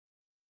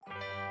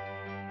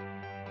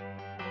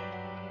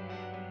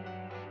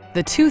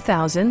the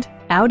 2000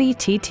 Audi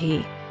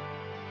TT.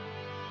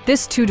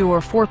 This two-door,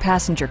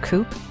 four-passenger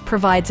coupe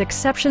provides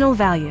exceptional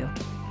value.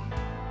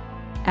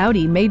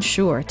 Audi made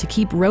sure to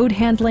keep road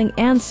handling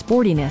and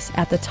sportiness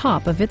at the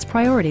top of its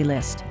priority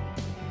list.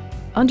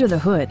 Under the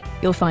hood,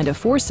 you'll find a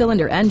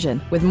four-cylinder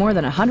engine with more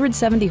than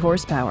 170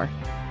 horsepower,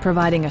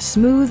 providing a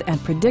smooth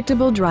and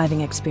predictable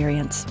driving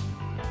experience.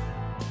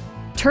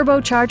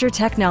 Turbocharger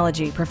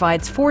technology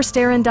provides forced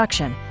air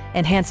induction,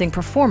 enhancing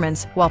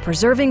performance while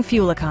preserving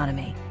fuel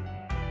economy.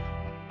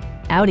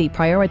 Audi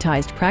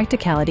prioritized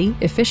practicality,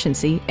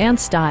 efficiency, and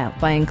style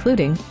by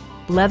including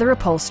leather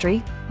upholstery,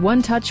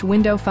 one-touch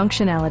window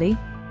functionality,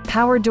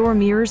 power door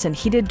mirrors and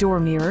heated door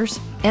mirrors,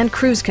 and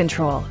cruise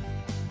control.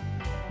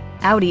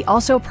 Audi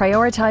also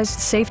prioritized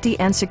safety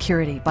and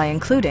security by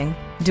including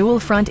dual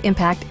front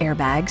impact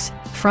airbags,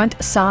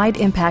 front side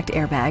impact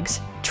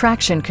airbags,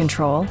 traction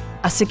control,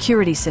 a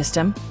security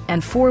system,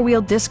 and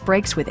four-wheel disc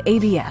brakes with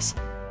ABS.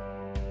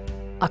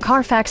 A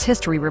Carfax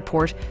history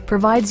report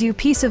provides you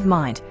peace of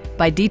mind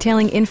by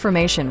detailing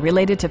information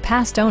related to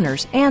past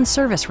owners and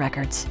service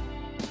records.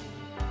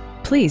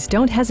 Please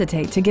don't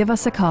hesitate to give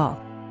us a call.